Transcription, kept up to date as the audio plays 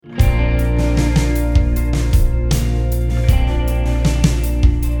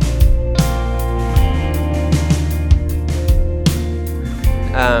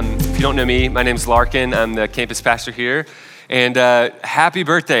don't know me, my name's Larkin. I'm the campus pastor here. And happy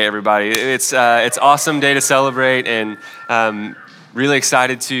birthday, everybody. It's awesome day to celebrate, and really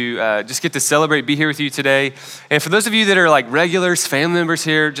excited to just get to celebrate, be here with you today. And for those of you that are like regulars, family members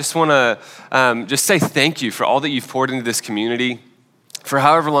here, just want to just say thank you for all that you've poured into this community for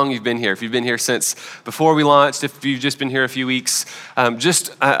however long you've been here. If you've been here since before we launched, if you've just been here a few weeks,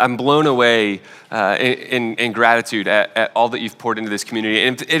 I'm blown away in gratitude at all that you've poured into this community.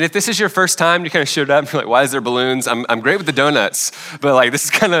 And if this is your first time, you kind of showed up and you're like, why is there balloons? I'm great with the donuts, but like this is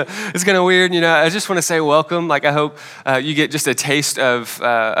kind of weird. You know, I just want to say welcome. Like I hope you get just a taste of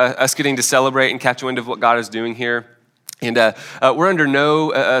us getting to celebrate and catch wind of what God is doing here. And we're under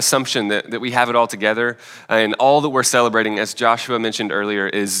no assumption that we have it all together. And all that we're celebrating, as Joshua mentioned earlier,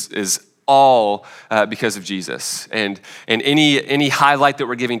 is all because of Jesus. And any highlight that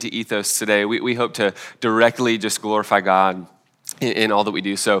we're giving to Ethos today, we hope to directly just glorify God in all that we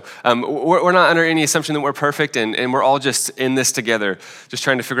do. So we're not under any assumption that we're perfect, and we're all just in this together, just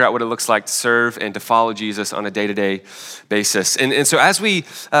trying to figure out what it looks like to serve and to follow Jesus on a day-to-day basis. And so as we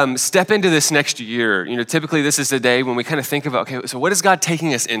step into this next year, you know, typically this is the day when we kind of think about, okay, so what is God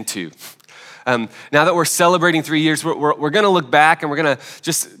taking us into? Now that we're celebrating 3 years, we're going to look back and we're going to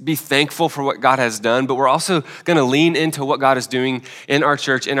just be thankful for what God has done, but we're also going to lean into what God is doing in our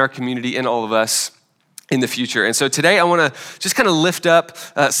church, in our community, in all of us in the future. And so today I want to just kind of lift up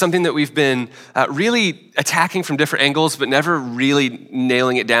something that we've been really attacking from different angles, but never really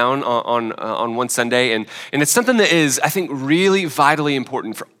nailing it down on one Sunday. And it's something that is, I think, really vitally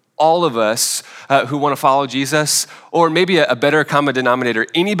important for all of us who want to follow Jesus, or maybe a better common denominator,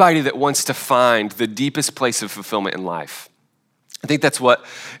 anybody that wants to find the deepest place of fulfillment in life. I think that's what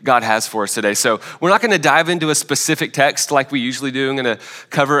God has for us today. So we're not going to dive into a specific text like we usually do. I'm going to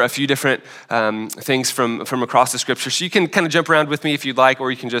cover a few different things from across the scripture. So you can kind of jump around with me if you'd like,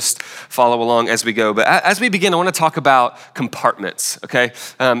 or you can just follow along as we go. But as we begin, I want to talk about compartments, okay?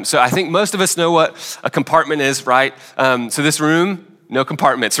 So I think most of us know what a compartment is, right? So this room, no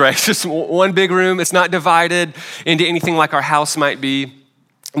compartments, right? It's just one big room. It's not divided into anything like our house might be.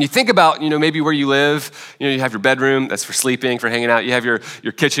 And you think about, you know, maybe where you live, you know, you have your bedroom, that's for sleeping, for hanging out. You have your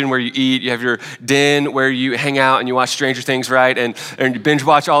kitchen where you eat. You have your den where you hang out and you watch Stranger Things, right? And you binge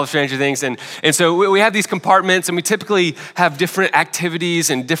watch all of Stranger Things. And so we have these compartments, and we typically have different activities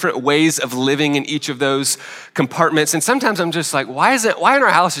and different ways of living in each of those compartments. And sometimes I'm just like, why in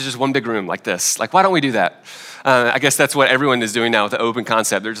our house is just one big room like this? Like, why don't we do that? I guess that's what everyone is doing now with the open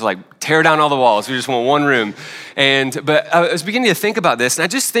concept. They're just like, tear down all the walls. We just want one room. But I was beginning to think about this, and I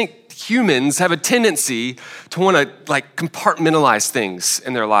just think humans have a tendency to want to like compartmentalize things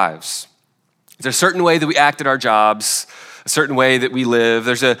in their lives. There's a certain way that we act at our jobs, a certain way that we live.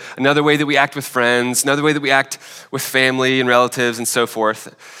 There's another way that we act with friends, another way that we act with family and relatives and so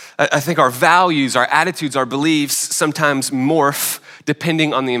forth. I think our values, our attitudes, our beliefs sometimes morph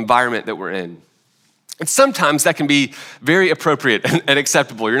depending on the environment that we're in. And sometimes that can be very appropriate and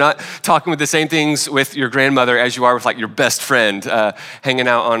acceptable. You're not talking with the same things with your grandmother as you are with like your best friend hanging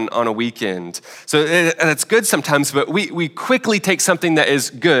out on a weekend. So that's good sometimes, but we quickly take something that is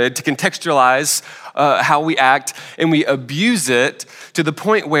good to contextualize how we act, and we abuse it to the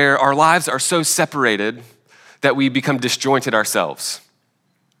point where our lives are so separated that we become disjointed ourselves.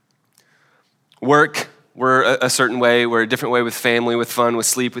 Work, we're a certain way, we're a different way with family, with fun, with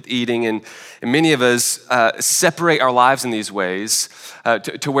sleep, with eating, and many of us separate our lives in these ways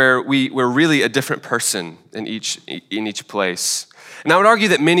to where we're really a different person in each place. And I would argue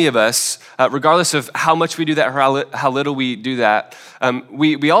that many of us, regardless of how much we do that or how little we do that,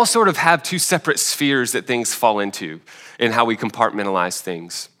 we all sort of have two separate spheres that things fall into in how we compartmentalize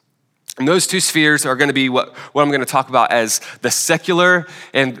things. And those two spheres are going to be what I'm going to talk about as the secular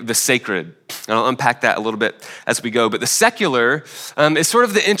and the sacred. And I'll unpack that a little bit as we go. But the secular is sort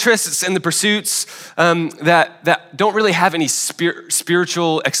of the interests and the pursuits that don't really have any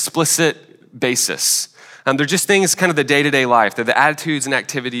spiritual explicit basis. They're just things kind of the day-to-day life. They're the attitudes and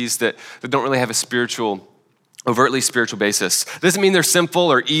activities that don't really have a overtly spiritual basis. Doesn't mean they're sinful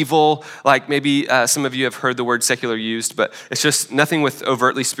or evil, like maybe some of you have heard the word secular used, but it's just nothing with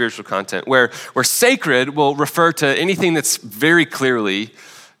overtly spiritual content. Where sacred will refer to anything that's very clearly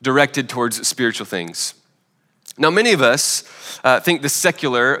directed towards spiritual things. Now, many of us think the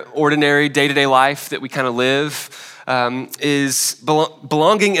secular, ordinary, day-to-day life that we kind of live is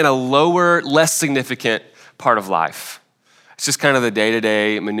belonging in a lower, less significant part of life. It's just kind of the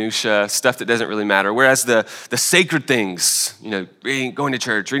day-to-day minutia, stuff that doesn't really matter. Whereas the sacred things, you know, going to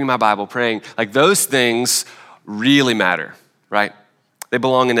church, reading my Bible, praying, like those things really matter, right? They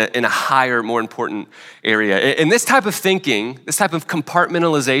belong in a higher, more important area. And this type of thinking, this type of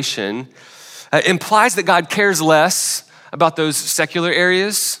compartmentalization implies that God cares less about those secular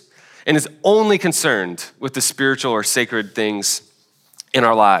areas and is only concerned with the spiritual or sacred things in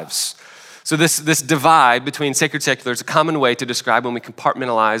our lives. So this divide between sacred secular is a common way to describe when we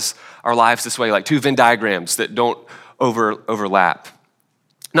compartmentalize our lives this way, like two Venn diagrams that don't overlap.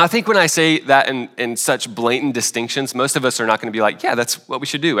 Now, I think when I say that in such blatant distinctions, most of us are not going to be like, yeah, that's what we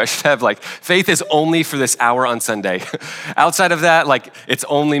should do. I should have faith is only for this hour on Sunday. Outside of that, it's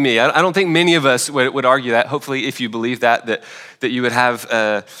only me. I don't think many of us would argue that. Hopefully, if you believe that you would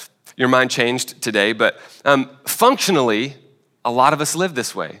have your mind changed today. But functionally, a lot of us live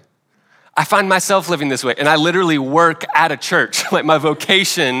this way. I find myself living this way, and I literally work at a church. My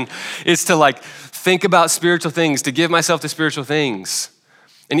vocation is to think about spiritual things, to give myself to spiritual things.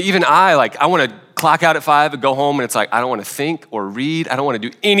 And even I want to clock out at 5 and go home, and it's I don't want to think or read. I don't want to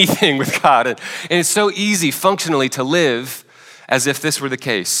do anything with God. And it's so easy functionally to live as if this were the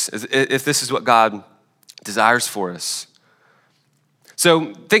case, as if this is what God desires for us.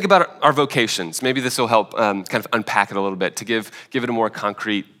 So think about our vocations. Maybe this will help kind of unpack it a little bit to give it a more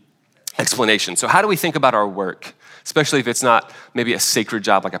concrete explanation. So how do we think about our work, especially if it's not maybe a sacred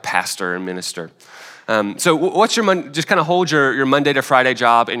job like a pastor or minister? So what's just kind of hold your Monday to Friday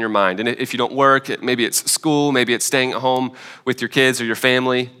job in your mind. And if you don't work, maybe it's school, maybe it's staying at home with your kids or your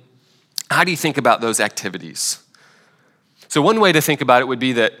family. How do you think about those activities? So one way to think about it would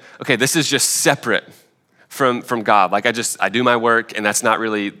be that, okay, this is just separate from God. I do my work, and that's not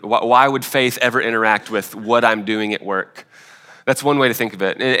really, why would faith ever interact with what I'm doing at work? That's one way to think of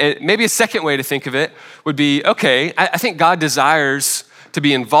it. And maybe a second way to think of it would be, okay, I think God desires to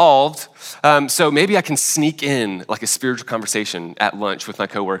be involved, so maybe I can sneak in a spiritual conversation at lunch with my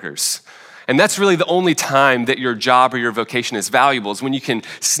coworkers. And that's really the only time that your job or your vocation is valuable, is when you can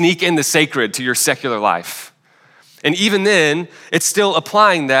sneak in the sacred to your secular life. And even then, it's still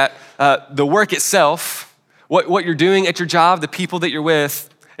applying that the work itself, what you're doing at your job, the people that you're with,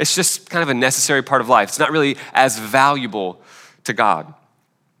 it's just kind of a necessary part of life. It's not really as valuable to God.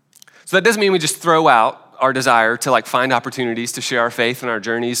 So that doesn't mean we just throw out our desire to find opportunities to share our faith and our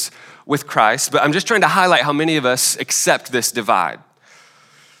journeys with Christ, but I'm just trying to highlight how many of us accept this divide.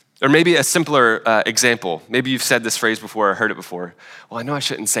 Or maybe a simpler example. Maybe you've said this phrase before or heard it before. Well, I know I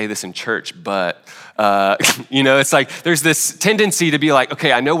shouldn't say this in church, but it's there's this tendency to be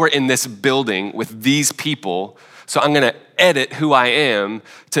okay, I know we're in this building with these people, so I'm gonna edit who I am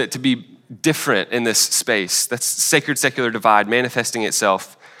to be different in this space. That's sacred secular divide manifesting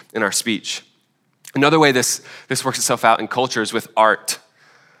itself in our speech. Another way this works itself out in culture is with art.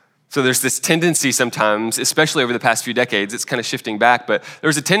 So there's this tendency sometimes, especially over the past few decades, it's kind of shifting back, but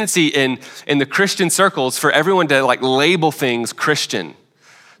there's a tendency in the Christian circles for everyone to label things Christian.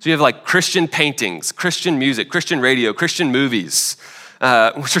 So you have Christian paintings, Christian music, Christian radio, Christian movies,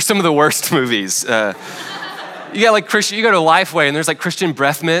 which are some of the worst movies. You got Christian, you go to Lifeway and there's Christian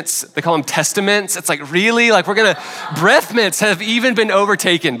breath mints. They call them testaments. It's really? Breath mints have even been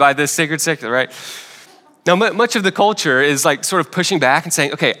overtaken by this sacred secular, right? Now, much of the culture is sort of pushing back and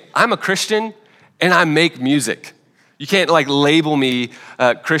saying, okay, I'm a Christian and I make music. You can't label me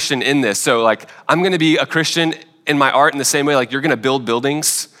Christian in this. So I'm gonna be a Christian in my art in the same way you're gonna build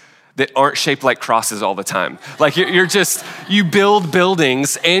buildings that aren't shaped like crosses all the time. You build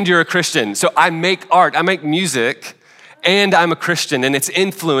buildings and you're a Christian. So I make art, I make music, and I'm a Christian, and it's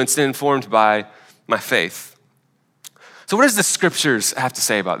influenced and informed by my faith. So what does the scriptures have to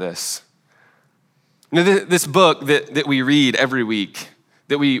say about this? This book that we read every week,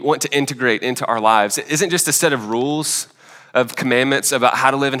 that we want to integrate into our lives, it isn't just a set of rules, of commandments about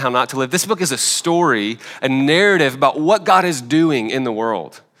how to live and how not to live. This book is a story, a narrative about what God is doing in the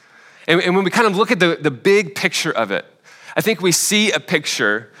world. And when we kind of look at the big picture of it, I think we see a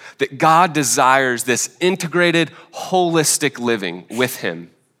picture that God desires this integrated, holistic living with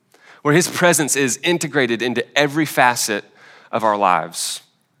him, where his presence is integrated into every facet of our lives.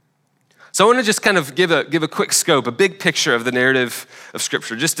 So I want to just kind of give a quick scope, a big picture of the narrative of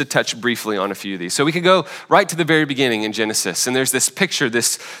Scripture, just to touch briefly on a few of these. So we could go right to the very beginning in Genesis, and there's this picture,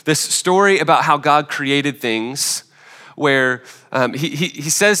 this story about how God created things, where he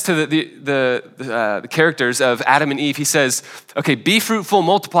says to the characters of Adam and Eve, he says, okay, be fruitful,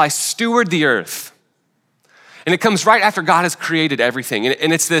 multiply, steward the earth. And it comes right after God has created everything.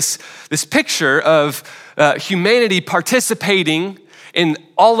 And it's this picture of humanity participating in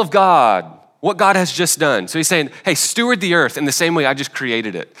all of God, what God has just done. So he's saying, hey, steward the earth in the same way I just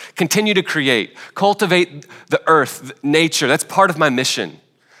created it. Continue to create, cultivate the earth, nature. That's part of my mission.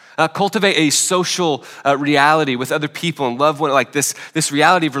 cultivate a social reality with other people and love one, like this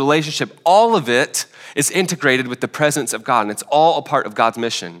reality of relationship. All of it is integrated with the presence of God, and it's all a part of God's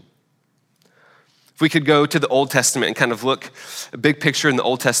mission. If we could go to the Old Testament and kind of look a big picture in the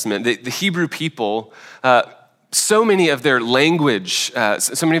Old Testament, the Hebrew people, so many of their language,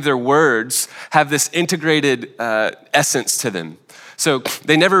 so many of their words have this integrated essence to them. So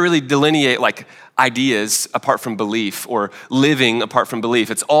they never really delineate like ideas apart from belief or living apart from belief.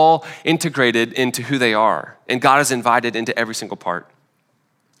 It's all integrated into who they are, and God is invited into every single part.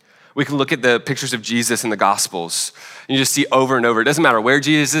 We can look at the pictures of Jesus in the Gospels, and you just see over and over. It doesn't matter where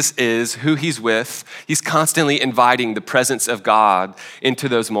Jesus is, who he's with, he's constantly inviting the presence of God into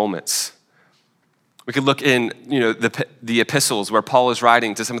those moments. We could look in, the epistles where Paul is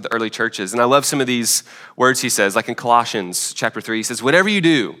writing to some of the early churches, and I love some of these words he says, like in Colossians chapter 3, he says, whatever you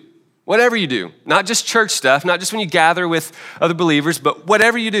do, not just church stuff, not just when you gather with other believers, but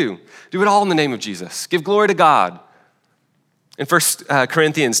whatever you do it all in the name of Jesus. Give glory to God. In 1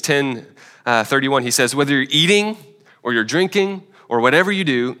 Corinthians 10:31, he says, whether you're eating or you're drinking or whatever you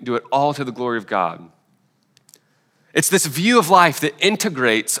do it all to the glory of God. It's this view of life that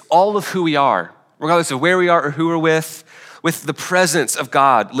integrates all of who we are, regardless of where we are or who we're with the presence of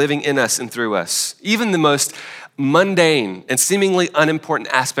God living in us and through us. Even the most mundane and seemingly unimportant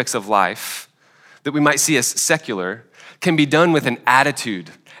aspects of life that we might see as secular can be done with an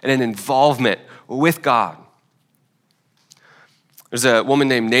attitude and an involvement with God. There's a woman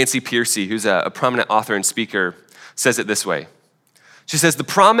named Nancy Pearcey, who's a prominent author and speaker, says it this way. She says, the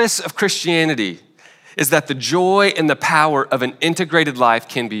promise of Christianity is that the joy and the power of an integrated life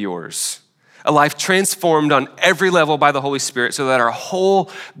can be yours. A life transformed on every level by the Holy Spirit so that our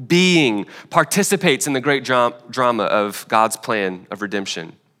whole being participates in the great drama of God's plan of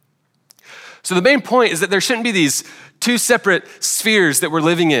redemption. So the main point is that there shouldn't be these two separate spheres that we're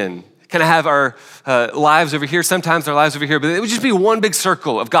living in. Kind of have our lives over here, sometimes our lives over here, but it would just be one big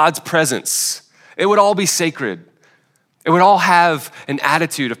circle of God's presence. It would all be sacred. It would all have an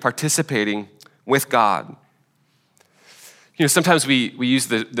attitude of participating with God. Sometimes we use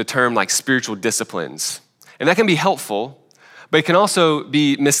the term like spiritual disciplines, and that can be helpful, but it can also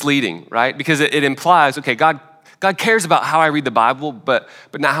be misleading, right? Because it implies, okay, God cares about how I read the Bible, but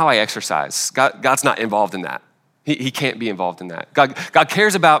not how I exercise. God's not involved in that. He can't be involved in that. God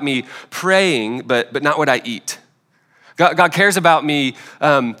cares about me praying, but not what I eat. God cares about me,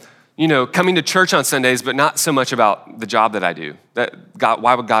 coming to church on Sundays, but not so much about the job that I do.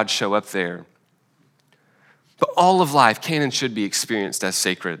 Why would God show up there? But all of life can and should be experienced as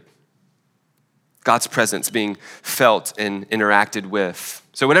sacred. God's presence being felt and interacted with.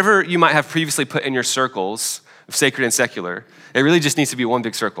 So whatever you might have previously put in your circles of sacred and secular, it really just needs to be one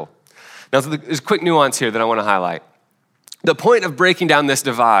big circle. Now, there's a quick nuance here that I want to highlight. The point of breaking down this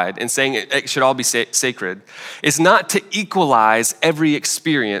divide and saying it should all be sacred is not to equalize every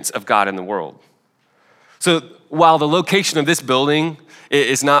experience of God in the world. So while the location of this building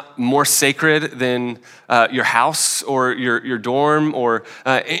is not more sacred than your house or your dorm or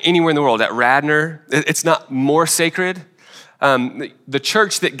anywhere in the world, at Radnor, it's not more sacred. The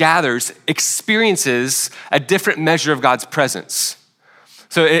church that gathers experiences a different measure of God's presence.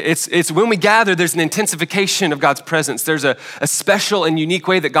 So it's when we gather, there's an intensification of God's presence. There's a special and unique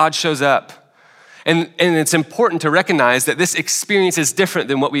way that God shows up. And it's important to recognize that this experience is different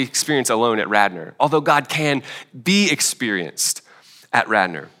than what we experience alone at Radnor, although God can be experienced at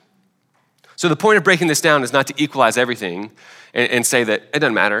Radnor. So the point of breaking this down is not to equalize everything and say that it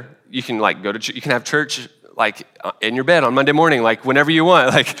doesn't matter. You can go to church, you can have church like in your bed on Monday morning, like whenever you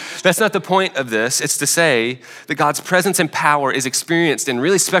want. Like that's not the point of this. It's to say that God's presence and power is experienced in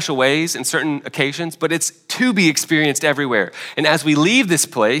really special ways in certain occasions, but it's to be experienced everywhere. And as we leave this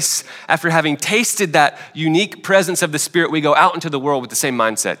place, after having tasted that unique presence of the Spirit, we go out into the world with the same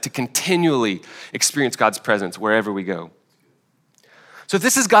mindset to continually experience God's presence wherever we go. So if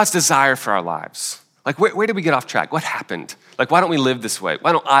this is God's desire for our lives, like where did we get off track? What happened? Like why don't we live this way?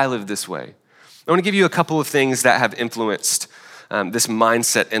 Why don't I live this way? I want to give you a couple of things that have influenced this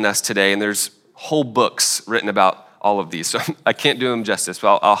mindset in us today, and there's whole books written about all of these, so I can't do them justice,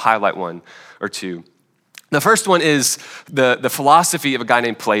 but I'll highlight one or two. The first one is the philosophy of a guy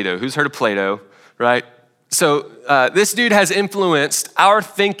named Plato. Who's heard of Plato, right? So this dude has influenced our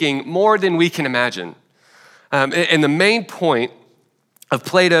thinking more than we can imagine. And the main point of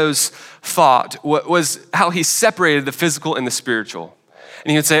Plato's thought was how he separated the physical and the spiritual. And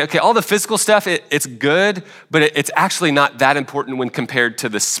he would say, okay, all the physical stuff, it's good, but it's actually not that important when compared to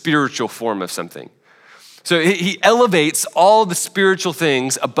the spiritual form of something. So he elevates all the spiritual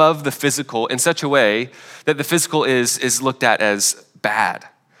things above the physical in such a way that the physical is looked at as bad.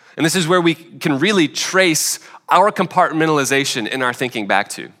 And this is where we can really trace our compartmentalization in our thinking back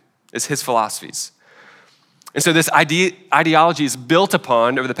to, is his philosophies. And so this ideology is built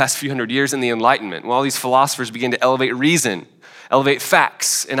upon over the past few hundred years in the Enlightenment, when all these philosophers begin to elevate reason, elevate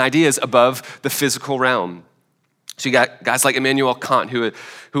facts and ideas above the physical realm. So you got guys like Immanuel Kant who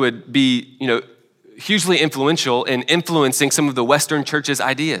would be, hugely influential in influencing some of the Western church's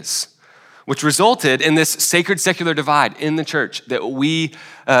ideas, which resulted in this sacred secular divide in the church that we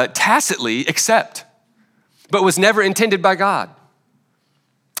tacitly accept, but was never intended by God.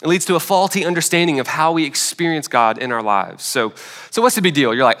 It leads to a faulty understanding of how we experience God in our lives. So what's the big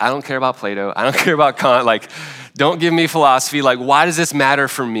deal? You're like, I don't care about Plato. I don't care about Kant. Like, don't give me philosophy. Like, why does this matter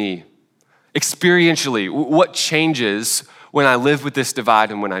for me? Experientially, what changes when I live with this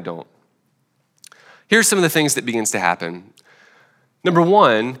divide and when I don't? Here's some of the things that begins to happen. Number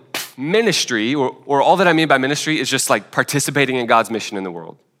one, ministry, or all that I mean by ministry is just like participating in God's mission in the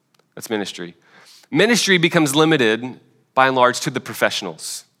world. That's ministry. Ministry becomes limited by and large to the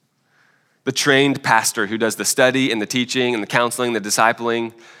professionals. The trained pastor who does the study and the teaching and the counseling, the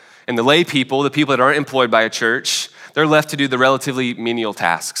discipling, and the lay people, the people that aren't employed by a church, they're left to do the relatively menial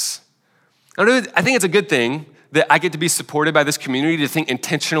tasks. I think it's a good thing that I get to be supported by this community to think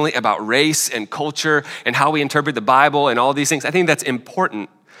intentionally about race and culture and how we interpret the Bible and all these things. I think that's important.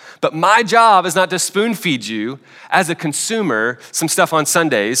 But my job is not to spoon feed you as a consumer some stuff on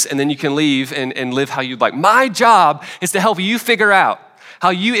Sundays and then you can leave and live how you'd like. My job is to help you figure out how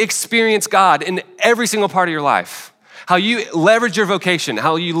you experience God in every single part of your life, how you leverage your vocation,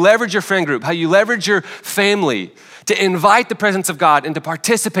 how you leverage your friend group, how you leverage your family to invite the presence of God and to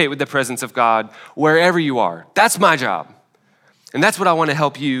participate with the presence of God wherever you are. That's my job. And that's what I want to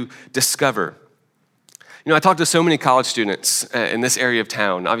help you discover. I talk to so many college students in this area of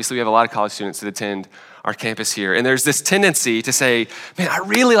town. Obviously, we have a lot of college students that attend our campus here. And there's this tendency to say, man,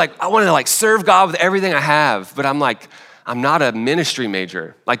 I want to serve God with everything I have, but I'm not a ministry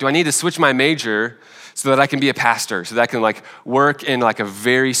major. Do I need to switch my major so that I can be a pastor, so that I can work in a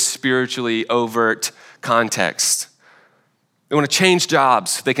very spiritually overt context? They want to change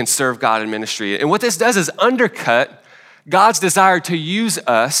jobs so they can serve God in ministry. And what this does is undercut God's desire to use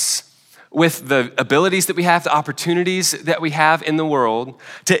us with the abilities that we have, the opportunities that we have in the world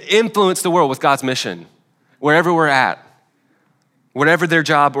to influence the world with God's mission, wherever we're at, whatever their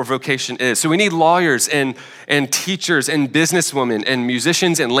job or vocation is. So we need lawyers and teachers and businesswomen and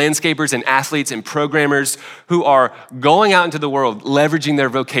musicians and landscapers and athletes and programmers who are going out into the world, leveraging their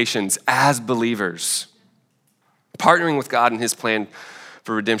vocations as believers, partnering with God in his plan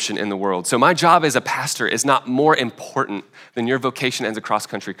for redemption in the world. So my job as a pastor is not more important than your vocation as a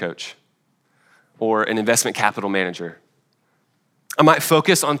cross-country coach or an investment capital manager. I might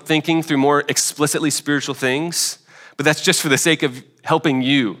focus on thinking through more explicitly spiritual things, but that's just for the sake of helping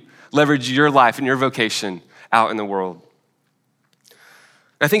you leverage your life and your vocation out in the world.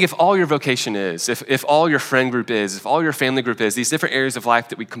 I think if all your vocation is, if all your friend group is, if all your family group is, these different areas of life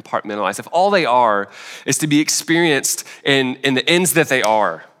that we compartmentalize, if all they are is to be experienced in the ends that they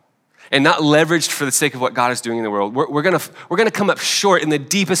are, and not leveraged for the sake of what God is doing in the world, we're gonna come up short in the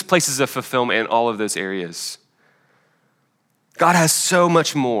deepest places of fulfillment in all of those areas. God has so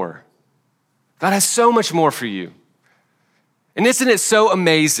much more. God has so much more for you. And isn't it so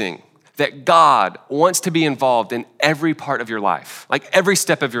amazing that God wants to be involved in every part of your life, every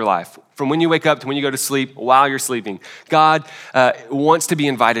step of your life, from when you wake up to when you go to sleep, while you're sleeping. God wants to be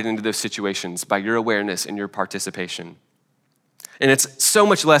invited into those situations by your awareness and your participation. And it's so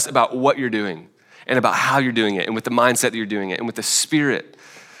much less about what you're doing and about how you're doing it and with the mindset that you're doing it and with the spirit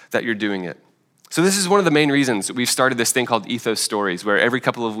that you're doing it. So this is one of the main reasons that we've started this thing called Ethos Stories, where every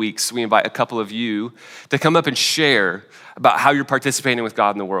couple of weeks we invite a couple of you to come up and share about how you're participating with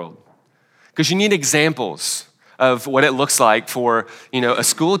God in the world. Because you need examples of what it looks like for, a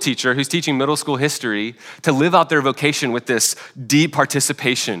school teacher who's teaching middle school history to live out their vocation with this deep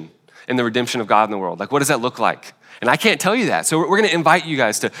participation in the redemption of God in the world. What does that look like? And I can't tell you that. So we're gonna invite you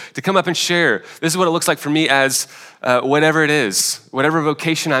guys to come up and share. This is what it looks like for me as whatever it is, whatever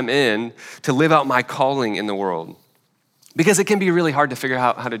vocation I'm in, to live out my calling in the world. Because it can be really hard to figure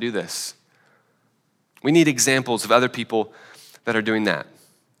out how to do this. We need examples of other people that are doing that.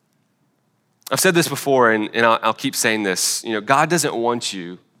 I've said this before, and I'll keep saying this. God doesn't want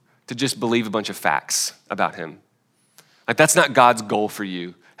you to just believe a bunch of facts about him. That's not God's goal for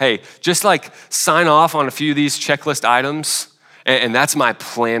you. Hey, just sign off on a few of these checklist items, and that's my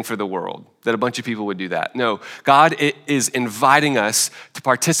plan for the world, that a bunch of people would do that. No, God is inviting us to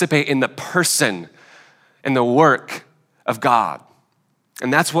participate in the person and the work of God.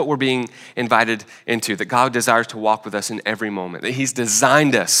 And that's what we're being invited into, that God desires to walk with us in every moment, that he's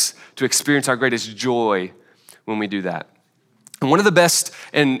designed us to experience our greatest joy when we do that. And one of the best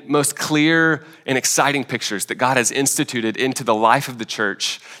and most clear and exciting pictures that God has instituted into the life of the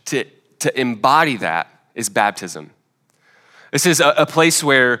church to embody that is baptism. This is a place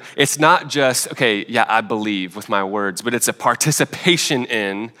where it's not just, okay, yeah, I believe with my words, but it's a participation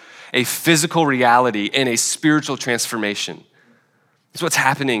in a physical reality and a spiritual transformation. It's what's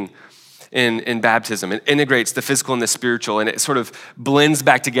happening in baptism. It integrates the physical and the spiritual, and it sort of blends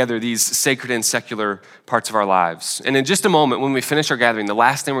back together these sacred and secular parts of our lives. And in just a moment, when we finish our gathering, the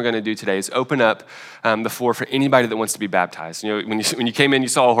last thing we're going to do today is open up the floor for anybody that wants to be baptized. You know, when you came in, you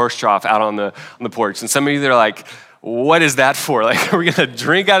saw a horse trough out on the porch, and some of you, they're like, what is that for? Like, are we going to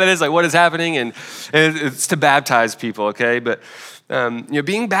drink out of this? Like, what is happening? And it's to baptize people, okay? But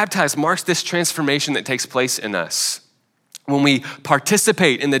being baptized marks this transformation that takes place in us when we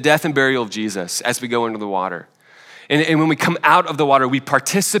participate in the death and burial of Jesus as we go into the water. And when we come out of the water, we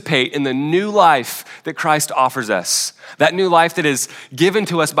participate in the new life that Christ offers us, that new life that is given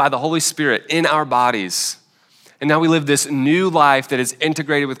to us by the Holy Spirit in our bodies. And now we live this new life that is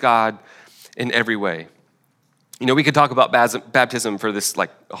integrated with God in every way. You know, we could talk about baptism for this, like,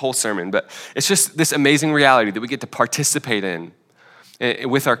 a whole sermon, but it's just this amazing reality that we get to participate in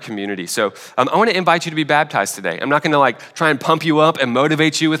with our community. So I want to invite you to be baptized today. I'm not going to try and pump you up and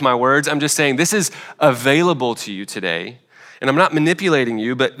motivate you with my words. I'm just saying this is available to you today. And I'm not manipulating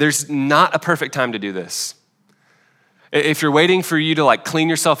you, but there's not a perfect time to do this. If you're waiting for you to clean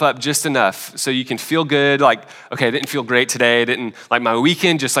yourself up just enough so you can feel good, okay, I didn't feel great today, my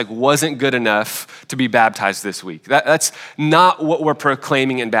weekend just wasn't good enough to be baptized this week. That's not what we're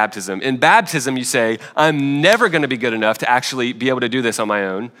proclaiming in baptism. In baptism, you say, I'm never gonna be good enough to actually be able to do this on my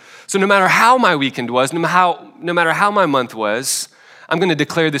own. So no matter how my weekend was, no matter how my month was, I'm gonna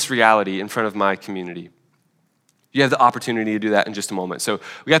declare this reality in front of my community. You have the opportunity to do that in just a moment. So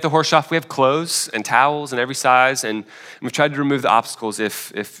we got the horse trough. We have clothes and towels in every size, and we've tried to remove the obstacles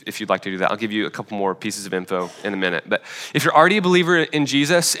if you'd like to do that. I'll give you a couple more pieces of info in a minute. But if you're already a believer in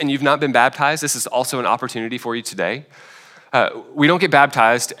Jesus and you've not been baptized, this is also an opportunity for you today. We don't get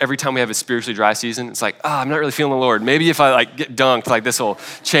baptized every time we have a spiritually dry season. It's I'm not really feeling the Lord. Maybe if I get dunked, this will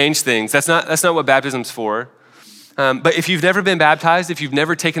change things. That's not what baptism's for. But if you've never been baptized, if you've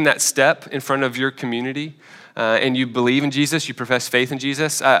never taken that step in front of your community, and you believe in Jesus, you profess faith in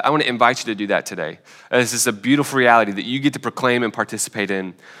Jesus, I want to invite you to do that today. This is a beautiful reality that you get to proclaim and participate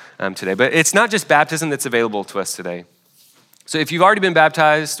in today. But it's not just baptism that's available to us today. So if you've already been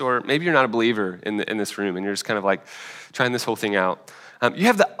baptized, or maybe you're not a believer in this room and you're just kind of trying this whole thing out, you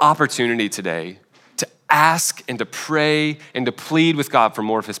have the opportunity today to ask and to pray and to plead with God for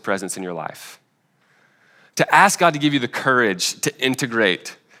more of his presence in your life. To ask God to give you the courage to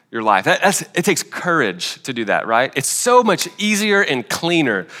integrate your life. It takes courage to do that, right? It's so much easier and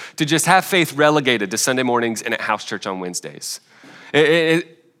cleaner to just have faith relegated to Sunday mornings and at house church on Wednesdays. And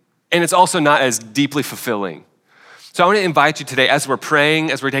it's also not as deeply fulfilling. So I want to invite you today, as we're praying,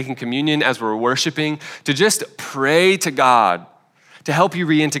 as we're taking communion, as we're worshiping, to just pray to God to help you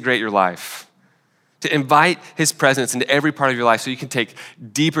reintegrate your life, to invite his presence into every part of your life so you can take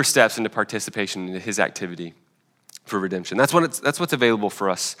deeper steps into participation in his activity for redemption. That's what's available for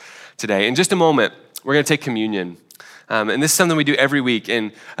us today. In just a moment, we're going to take communion. And this is something we do every week.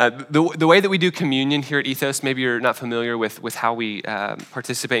 And the way that we do communion here at Ethos, maybe you're not familiar with how we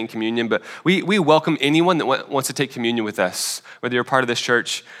participate in communion, but we welcome anyone that wants to take communion with us, whether you're part of this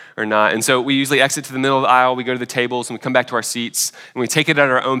church or not. And so we usually exit to the middle of the aisle, we go to the tables, and we come back to our seats, and we take it at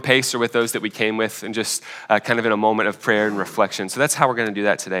our own pace or with those that we came with, and just kind of in a moment of prayer and reflection. So that's how we're going to do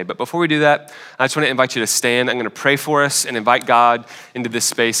that today. But before we do that, I just want to invite you to stand. I'm going to pray for us and invite God into this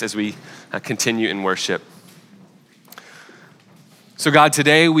space as we continue in worship. So God,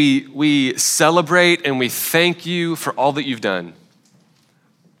 today we celebrate and we thank you for all that you've done,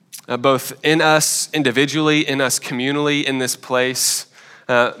 both in us individually, in us communally, in this place,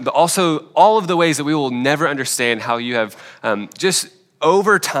 but also all of the ways that we will never understand how you have just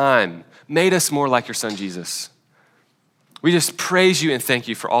over time made us more like your son, Jesus. We just praise you and thank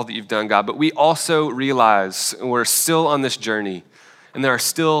you for all that you've done, God, but we also realize we're still on this journey and there are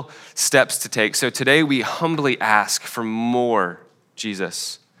still steps to take. So today we humbly ask for more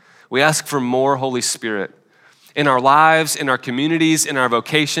Jesus. We ask for more Holy Spirit in our lives, in our communities, in our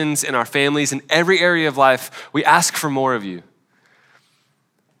vocations, in our families, in every area of life. We ask for more of you.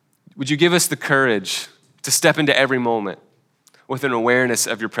 Would you give us the courage to step into every moment with an awareness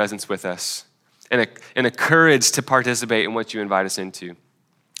of your presence with us and a courage to participate in what you invite us into?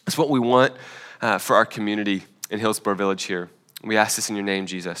 It's what we want for our community in Hillsborough Village here. We ask this in your name,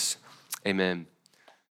 Jesus. Amen.